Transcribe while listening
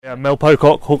Yeah, Mel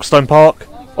Pocock, Hawkstone Park.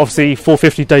 Obviously,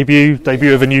 450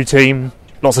 debut of a new team,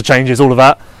 lots of changes, all of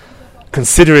that.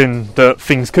 Considering that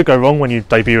things could go wrong when you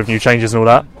debut with new changes and all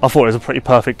that, I thought it was a pretty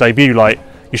perfect debut. Like,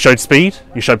 you showed speed,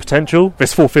 you showed potential.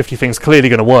 This 450 thing's clearly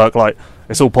going to work. Like,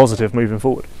 it's all positive moving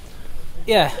forward.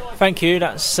 Yeah, thank you.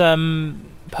 That's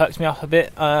perked me up a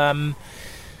bit.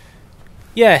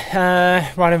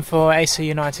 Riding for AC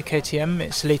United KTM.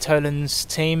 It's Lee Toland's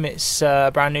team. It's a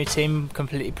brand new team,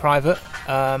 completely private,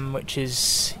 which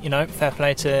is, fair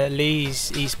play to Lee.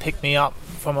 He's picked me up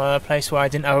from a place where I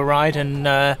didn't have a ride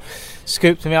and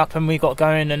scooped me up, and we got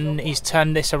going, and he's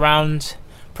turned this around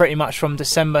pretty much from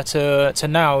December to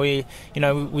now.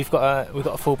 We've got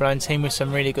a full blown team with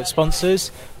some really good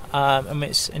sponsors, and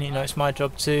it's my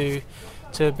job to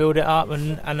build it up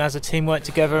and as a team work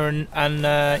together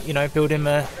and build him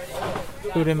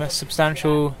a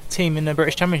substantial team in the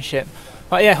British Championship.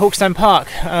 But yeah, Hawkstone Park.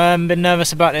 Been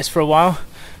nervous about this for a while.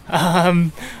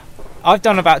 I've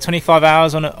done about 25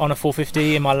 hours on a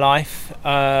 450 in my life.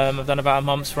 I've done about a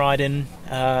month's riding.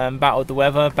 Battled the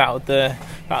weather, battled the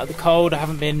cold. I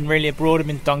haven't been really abroad. I've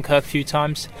been to Dunkirk a few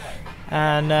times,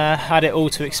 and had it all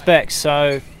to expect.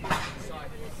 So.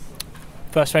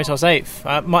 First race I was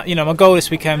 8th. My goal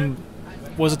this weekend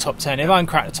was a top 10. If I can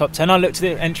crack the top 10, I looked at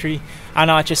the entry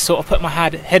and I just sort of put my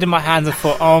head in my hands and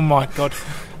thought, oh my god,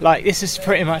 like this is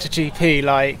pretty much a GP.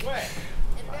 Like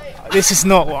this is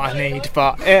not what I need,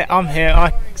 but I'm here.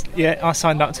 I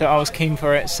signed up to it. I was keen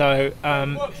for it, so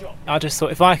I just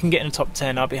thought if I can get in the top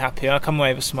 10, I'll be happy. I'll come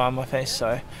away with a smile on my face.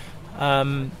 So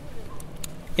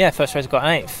first race I got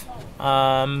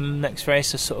 8th. Next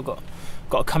race I sort of got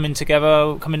coming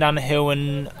down the hill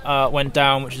and went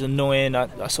down, which is annoying.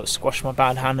 I sort of squashed my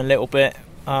bad hand a little bit.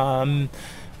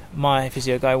 My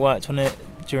physio guy worked on it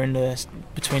between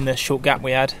the short gap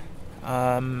we had,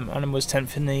 and I was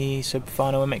 10th in the super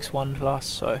final MX1 class.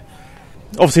 So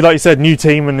obviously, like you said, new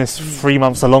team and this 3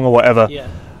 months along or whatever. Yeah.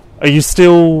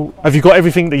 Have you got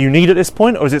everything that you need at this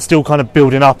point, or is it still kind of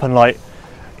building up and like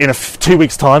in 2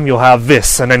 weeks' time you'll have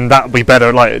this and then that'll be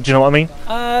better? Like, do you know what I mean?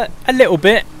 A little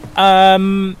bit.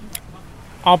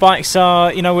 Our bikes are,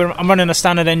 I'm running a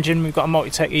standard engine. We've got a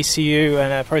Multitech ECU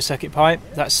and a Pro Circuit pipe.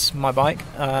 That's my bike.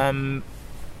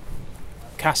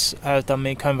 Cass has done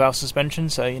me cone valve suspension,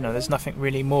 so there's nothing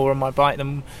really more on my bike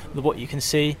than what you can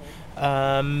see.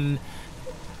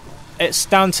 It's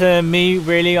down to me,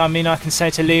 really. I mean, I can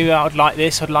say to Lee, I'd like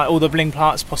this. I'd like all the bling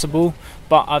parts possible.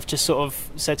 But I've just sort of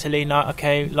said to Lee, no,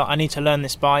 okay, look, I need to learn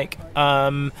this bike.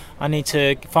 I need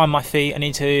to find my feet. I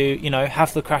need to,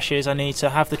 have the crashes. I need to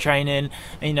have the training.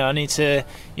 I need to,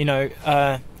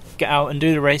 get out and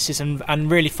do the races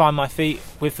and really find my feet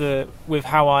with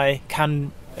how I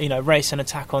can, race and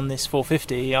attack on this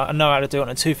 450. I know how to do it on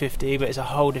a 250, but it's a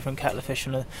whole different kettle of fish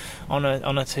on a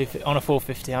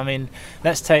 450. I mean,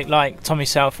 let's take like Tommy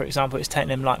Sale for example. It's taken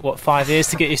him 5 years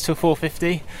to get used to a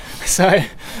 450. So,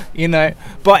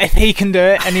 but if he can do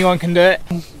it, anyone can do it.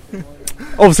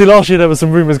 Obviously, last year there were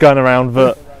some rumours going around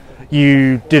that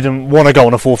you didn't want to go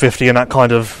on a 450, and that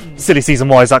kind of silly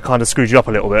season-wise, that kind of screwed you up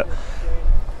a little bit.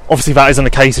 Obviously, that isn't the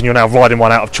case, and you're now riding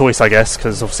one out of choice, I guess,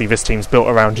 because obviously this team's built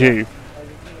around you.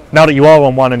 Now that you are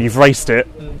on one and you've raced it,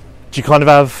 do you kind of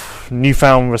have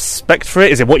newfound respect for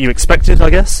it? Is it what you expected, I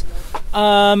guess?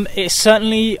 It's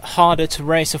certainly harder to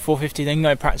race a 450 than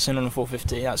go practicing on a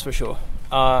 450, that's for sure.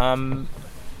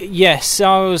 Yes,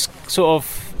 I was sort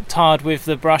of tired with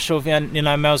the brush of,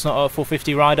 Mel's not a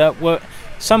 450 rider. Well,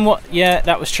 somewhat, yeah,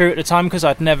 that was true at the time because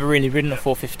I'd never really ridden a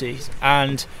 450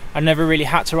 and I never really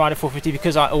had to ride a 450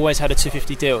 because I always had a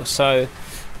 250 deal. So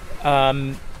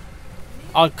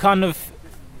I kind of...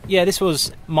 Yeah, this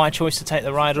was my choice to take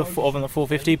the ride off on the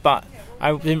 450, but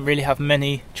I didn't really have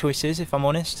many choices, if I'm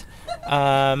honest. But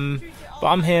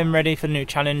I'm here and ready for the new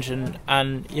challenge, and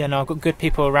I've got good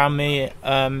people around me.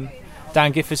 Dan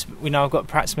Giffords, I've got a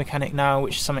practice mechanic now,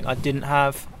 which is something I didn't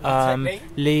have.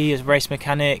 Lee as race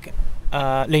mechanic,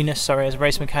 Linus, as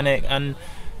race mechanic, and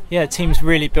yeah, the team's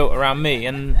really built around me,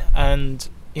 and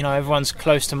everyone's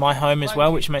close to my home as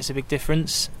well, which makes a big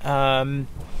difference.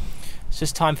 It's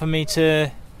just time for me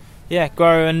to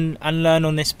grow and learn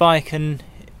on this bike and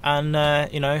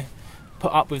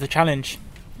put up with the challenge.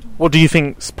 What do you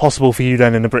think's possible for you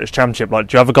then in the British Championship? Like,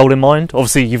 do you have a goal in mind?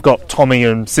 Obviously, you've got Tommy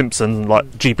and Simpson, like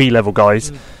GP level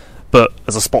guys, but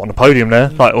there's a spot on the podium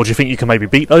there. Or do you think you can maybe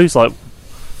beat those? I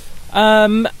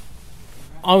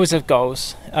always have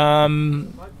goals.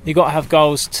 You got to have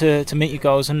goals to meet your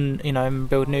goals and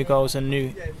build new goals and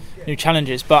new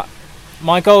challenges. But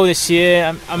my goal this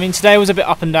year, today was a bit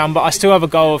up and down, but I still have a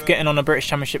goal of getting on a British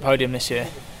Championship podium this year.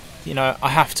 I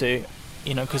have to,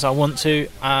 because I want to,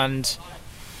 and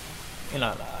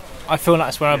I feel like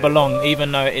that's where I belong,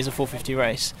 even though it is a 450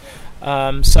 race.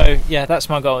 So yeah, that's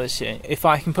my goal this year. If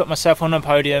I can put myself on a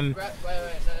podium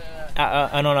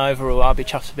and on overall, I'll be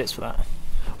chuffed to bits for that.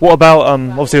 What about,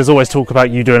 obviously there's always talk about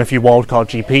you doing a few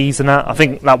wildcard GPs and that. I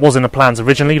think that was in the plans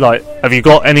originally. Like, have you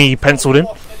got any penciled in?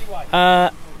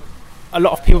 A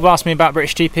lot of people have asked me about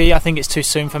British GP. I think it's too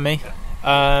soon for me.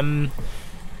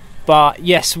 But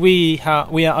yes, we are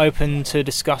open to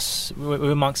discuss with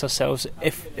amongst ourselves.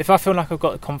 If I feel like I've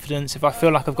got the confidence, if I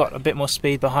feel like I've got a bit more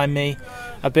speed behind me,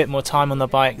 a bit more time on the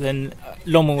bike, then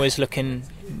Lommel is looking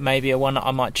maybe a one that I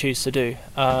might choose to do.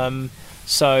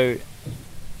 So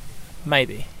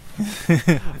maybe.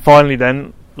 Finally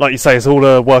then, like you say, it's all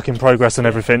a work in progress and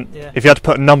everything. Yeah. If you had to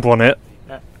put a number on it,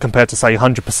 compared to say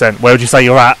 100%, where would you say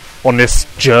you're at on this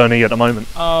journey at the moment?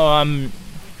 Oh,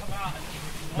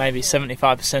 maybe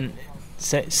 75%,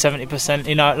 70%.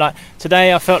 You know, like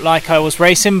today I felt like I was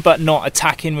racing but not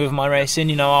attacking with my racing.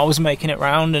 You know, I was making it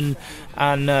round and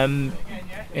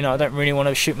you know, I don't really want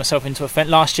to shoot myself into a fence.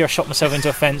 Last year I shot myself into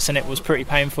a fence and it was pretty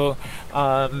painful. You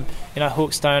know,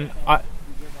 Hawkstone,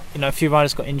 a few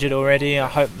riders got injured already. I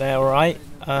hope they're all right.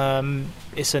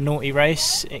 It's a naughty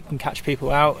race. It can catch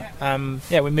people out.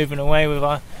 We're moving away with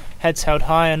our heads held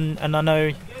high, and I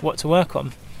know what to work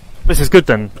on. This is good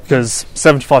then, because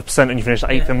 75% and you finished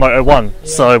 8th in Moto 1. Yeah.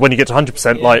 So when you get to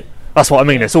 100%, like, that's what I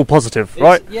mean. It's all positive,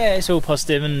 right? Yeah, it's all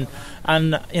positive,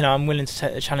 and you know, I'm willing to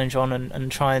take the challenge on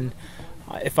and try and.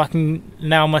 If I can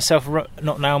nail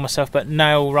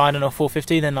riding a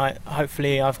 450, then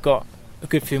hopefully I've got a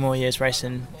good few more years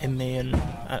racing in me and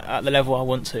at the level I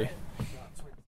want to.